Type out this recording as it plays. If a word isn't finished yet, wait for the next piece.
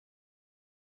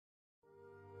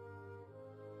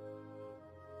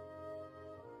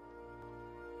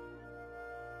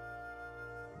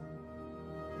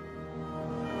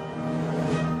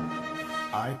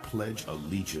pledge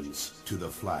allegiance to the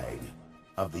flag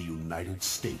of the United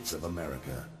States of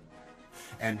America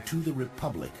and to the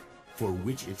republic for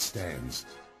which it stands,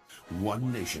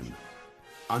 one nation,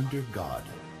 under God,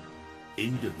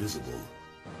 indivisible,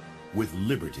 with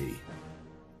liberty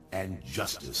and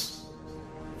justice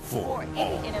for any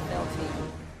all. NFL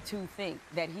team to think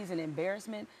that he's an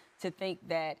embarrassment, to think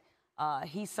that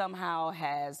he somehow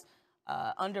has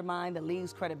undermined the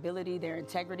league's credibility, their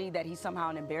integrity, that he's somehow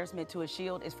an embarrassment to a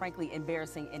shield is frankly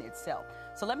embarrassing in itself.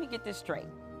 So let me get this straight.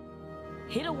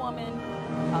 Hit a woman,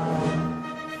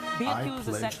 be accused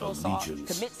of sexual assault,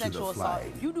 commit sexual assault.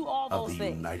 You do all those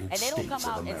things. And they don't come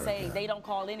out and say they don't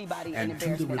call anybody an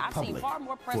embarrassment. I've seen far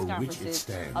more press conferences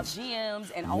of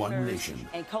GMs and owners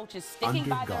and coaches sticking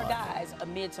by their guys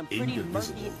amid some pretty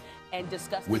murky and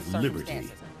disgusting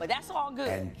circumstances. But that's all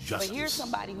good. But here's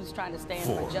somebody who's trying to stand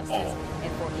for justice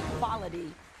and for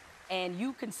equality, and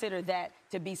you consider that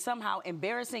to be somehow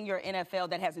embarrassing your NFL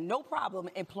that has no problem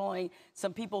employing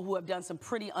some people who have done some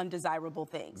pretty undesirable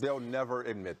things. They'll never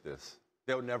admit this.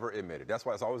 They'll never admit it. That's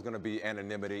why it's always going to be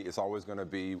anonymity. It's always going to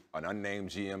be an unnamed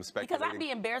GM speculating. Because I'd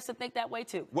be embarrassed to think that way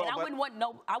too. Well, and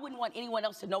I wouldn't want anyone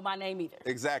else to know my name either.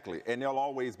 Exactly. And they'll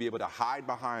always be able to hide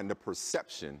behind the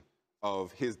perception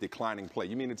of his declining play.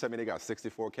 You mean to tell me they got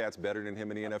 64 cats better than him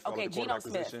in the NFL okay, at the quarterback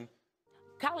position?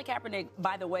 Colin Caepernick,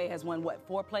 by the way, has won, what,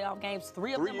 4 playoff games?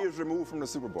 3 of them. 3 years removed from the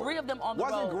Super Bowl. 3 of them on the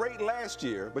road. Wasn't great last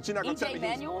year, but you're not going to tell me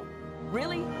Manuel?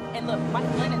 Really? And look, Mike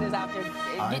Lennon is out there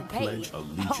getting paid,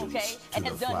 okay, and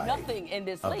has done nothing in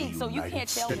this league. So you can't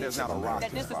tell me that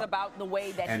this is about the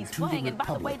way that he's playing. And by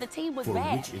the way, the team was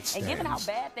bad. And given how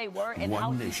bad they were and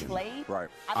how he played,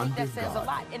 I think that says a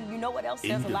lot. And you know what else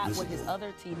says a lot? What his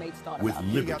other teammates thought about him.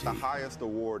 He got the highest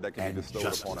award that can be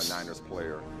bestowed upon a Niners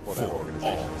player for that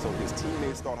organization. So his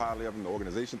teammates thought highly of him. The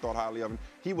organization thought highly of him.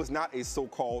 He was not a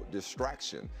so-called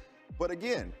distraction. But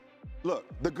again, look,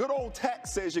 the good old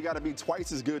text says you got to be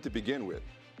twice as good to begin with.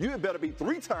 You had better be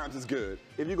 3 times as good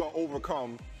if you're going to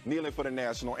overcome kneeling for the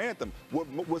national anthem.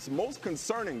 What's most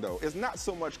concerning, though, is not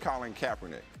so much Colin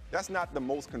Kaepernick. That's not the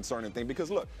most concerning thing because,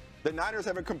 look, the Niners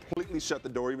haven't completely shut the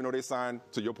door, even though they signed,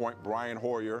 to your point, Brian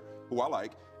Hoyer, who I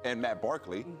like, and Matt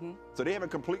Barkley. So they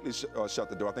haven't completely shut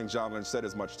the door. I think John Lynch said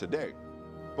as much today.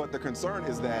 But the concern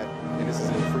is that, and this is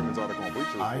in Freeman's article on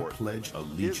Bleacher Report,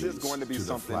 is this going to be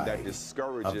something that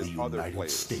discourages other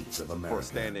players for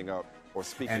standing up or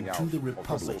speaking out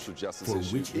for social justice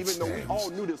issues, even though we all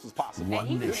knew this was possible.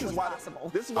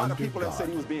 This is why the people that said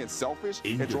he was being selfish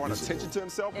and drawing attention to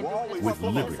himself were always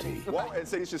full of it. And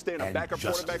said he should stay in a backup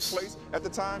quarterback place at the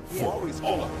time, were always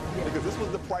full of it. Because this was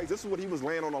the price, this is what he was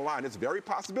laying on the line. It's very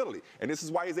possibility. And this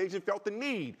is why his agent felt the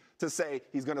need to say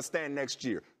he's going to stand next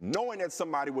year, knowing that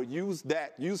somebody would use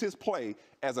his play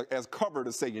as cover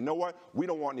to say, you know what, we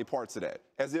don't want any parts of that.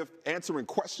 As if answering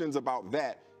questions about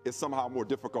that is somehow more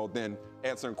difficult than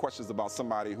answering questions about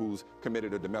somebody who's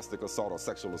committed a domestic assault or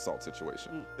sexual assault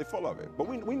situation. They're full of it. But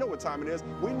we know what time it is.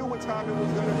 We knew what time it was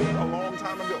going to be a long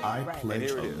time ago. I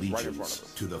pledge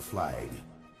allegiance to the flag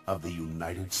of the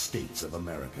United States of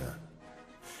America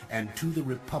and to the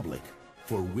republic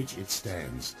for which it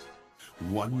stands,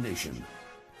 one nation,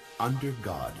 under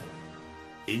God,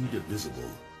 indivisible,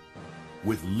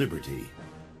 with liberty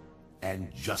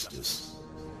and justice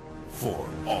for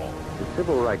all. The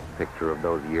civil rights picture of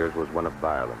those years was one of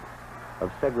violence,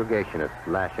 of segregationists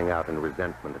lashing out in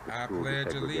resentment at the school desegregation decision.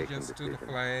 I pledge allegiance to the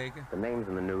flag the names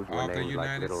in the news were of the names like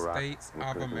United Little Rock States and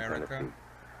of Clinton, America, Tennessee.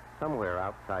 Somewhere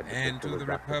outside the and picture to was the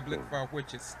Dr. republic King, for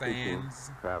which it stands,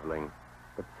 speaking, traveling,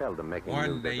 but seldom making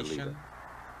one news as a leader. nation,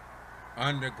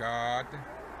 under God,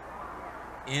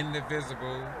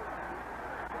 indivisible,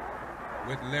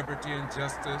 with liberty and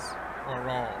justice for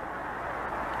all.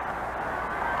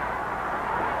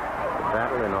 The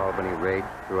battle in Albany raged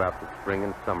throughout the spring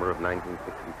and summer of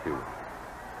 1962.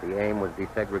 The aim was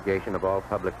desegregation of all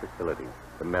public facilities,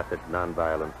 the method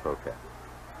nonviolent protest.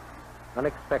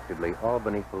 Unexpectedly,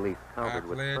 Albany police countered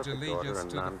with perfect order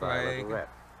and nonviolent arrest.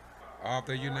 Of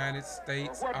the United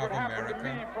States of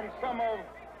America,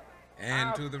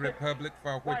 and to the republic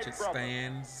for which it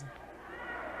stands,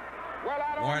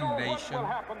 one nation,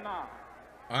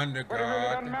 under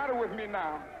God,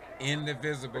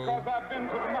 indivisible,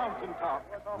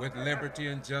 with liberty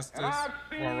and justice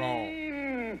for all.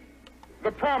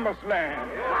 The promised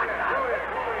land.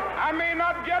 I may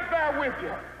not get there with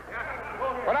you,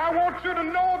 but I want you to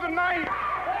know tonight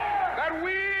that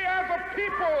we as a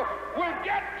people will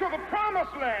get to the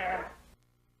promised land.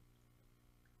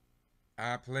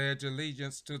 I pledge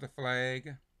allegiance to the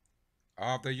flag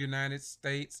of the United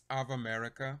States of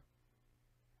America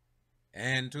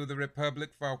and to the republic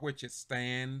for which it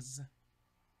stands,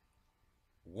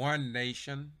 one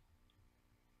nation,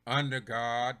 under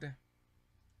God,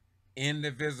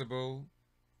 indivisible,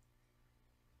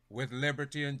 with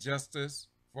liberty and justice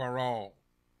for all.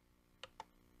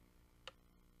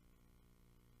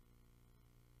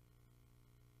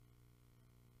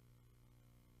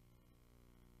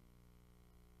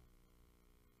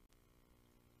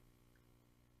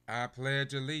 I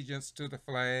pledge allegiance to the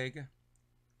flag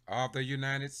of the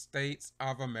United States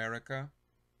of America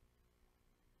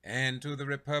and to the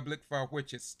republic for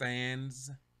which it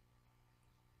stands,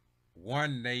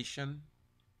 one nation,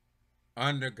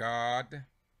 under God,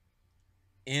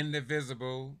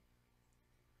 indivisible,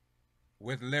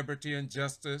 with liberty and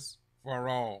justice for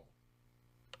all.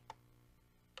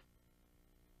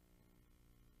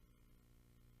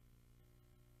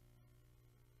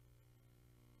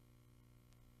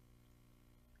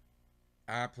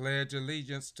 I pledge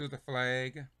allegiance to the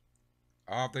flag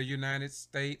of the United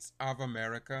States of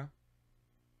America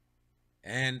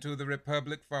and to the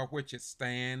republic for which it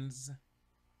stands,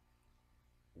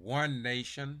 one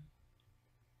nation,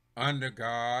 under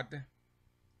God,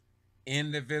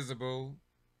 indivisible,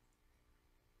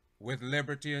 with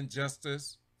liberty and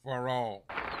justice for all.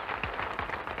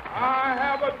 I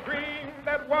have a dream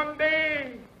that one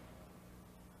day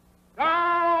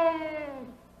down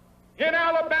in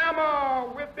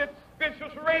Alabama, with its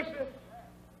vicious races,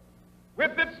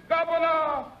 with its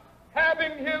governor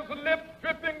having his lips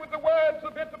dripping with the words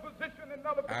of interposition and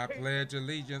nullification. I pledge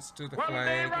allegiance to the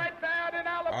flag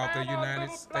of the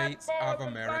United States of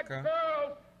America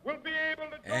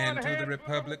and to the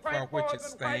republic for which it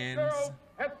stands,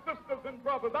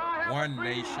 one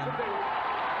nation,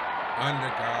 under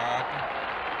God,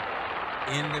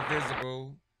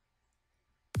 indivisible,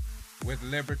 with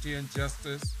liberty and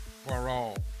justice for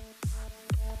all.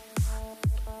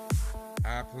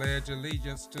 I pledge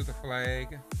allegiance to the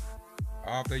flag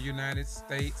of the United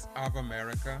States of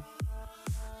America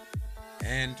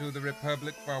and to the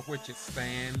republic for which it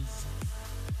stands,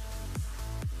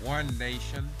 one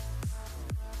nation,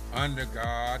 under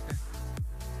God,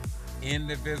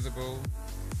 indivisible,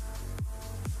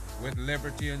 with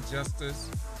liberty and justice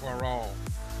for all.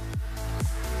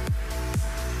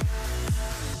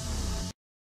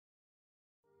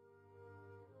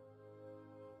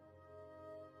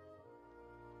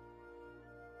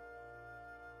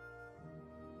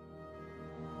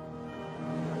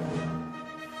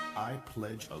 I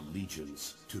pledge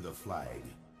allegiance to the flag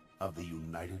of the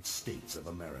United States of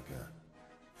America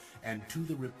and to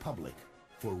the republic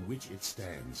for which it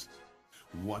stands,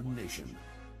 one nation,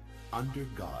 under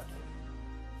God,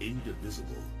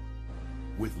 indivisible,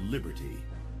 with liberty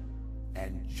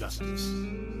and justice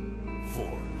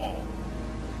for all.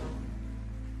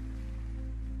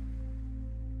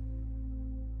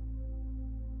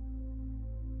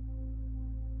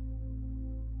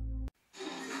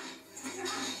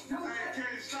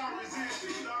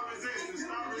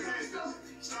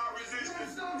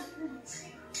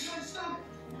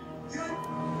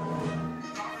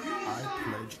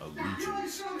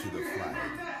 Allegiance to the flag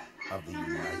of the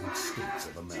United States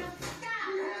of America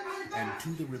and to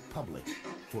the republic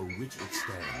for which it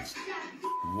stands,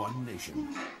 one nation,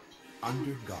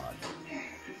 under God,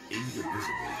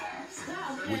 indivisible,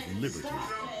 with liberty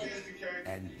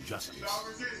and justice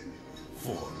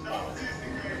for all.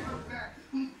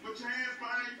 Put your hands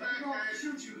behind your back, man.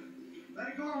 Shoot you. Let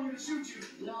it go, I'm going to shoot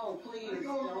you. No, please,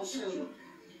 don't shoot.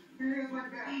 Put your hands behind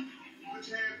your back. Put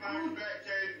your hands behind your back,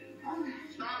 Kate.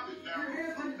 Stop it now. Put your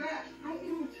hands behind your back.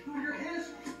 Put your hands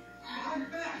behind your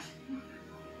back.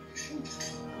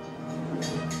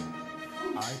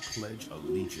 I pledge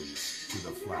allegiance to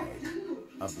the flag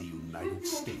of the United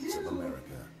States of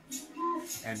America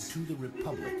and to the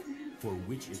republic for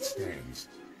which it stands,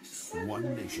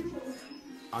 one nation,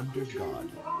 under God,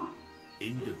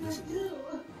 indivisible,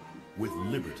 with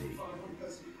liberty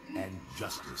and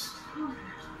justice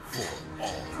for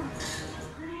all.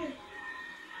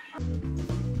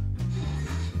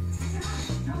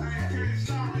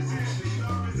 Stop resisting. Stop resisting.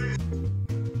 Stop resisting.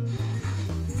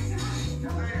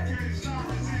 Stop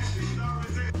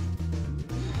resisting.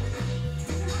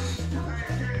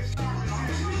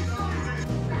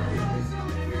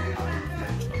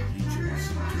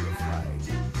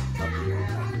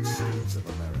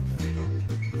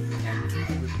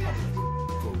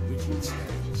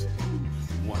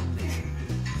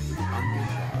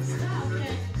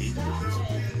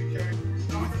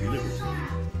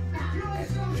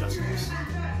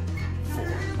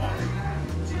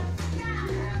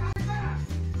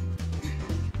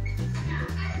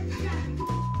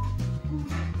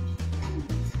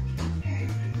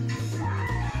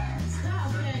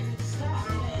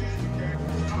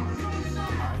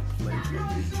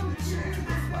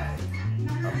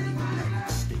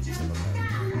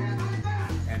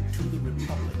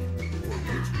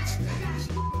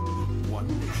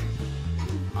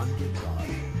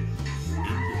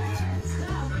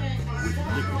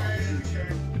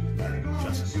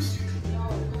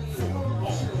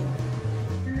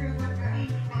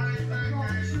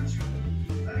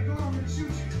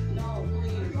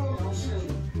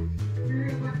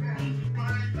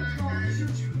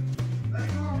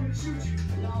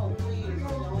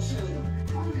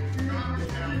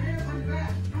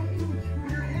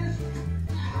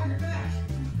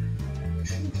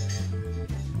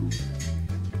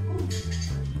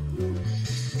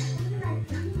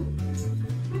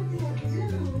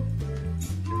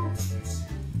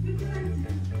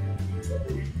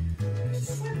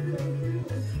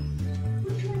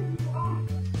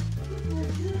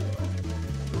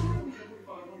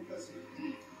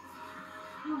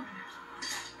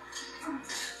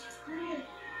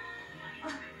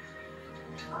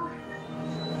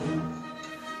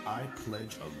 I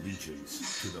pledge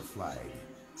allegiance to the flag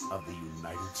of the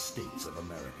United States of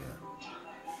America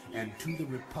and to the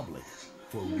republic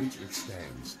for which it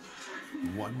stands,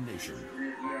 one nation,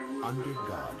 under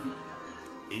God,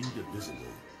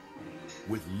 indivisible,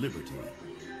 with liberty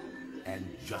and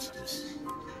justice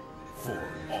for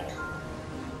all.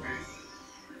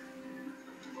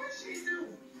 What's she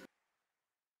doing?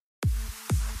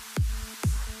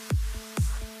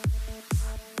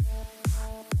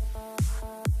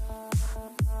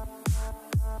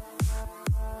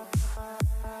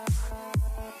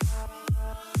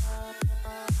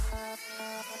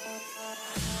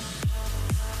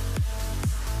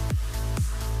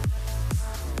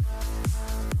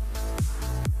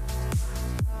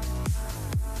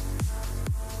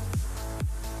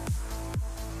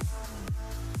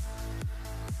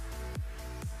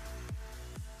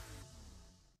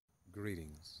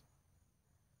 Greetings.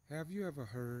 Have you ever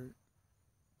heard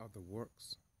of the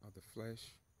works of the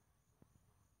flesh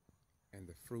and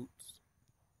the fruits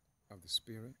of the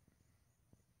Spirit?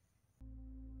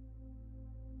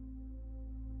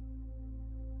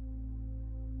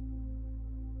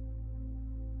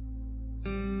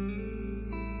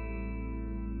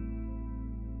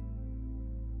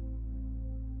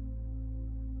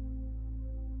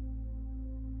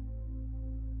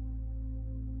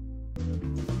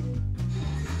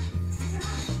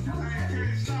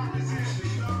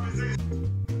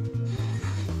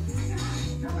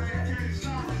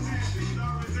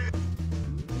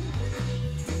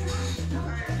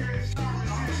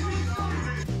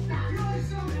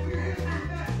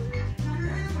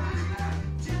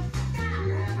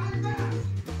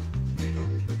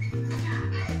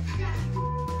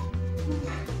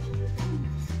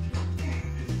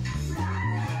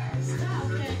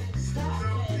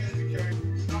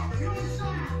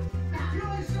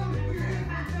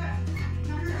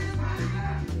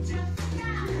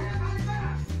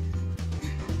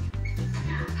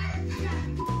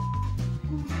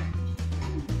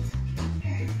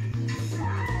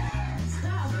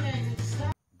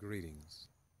 Greetings.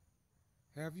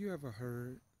 Have you ever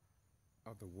heard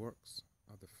of the works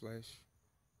of the flesh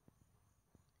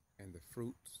and the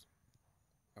fruits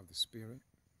of the Spirit?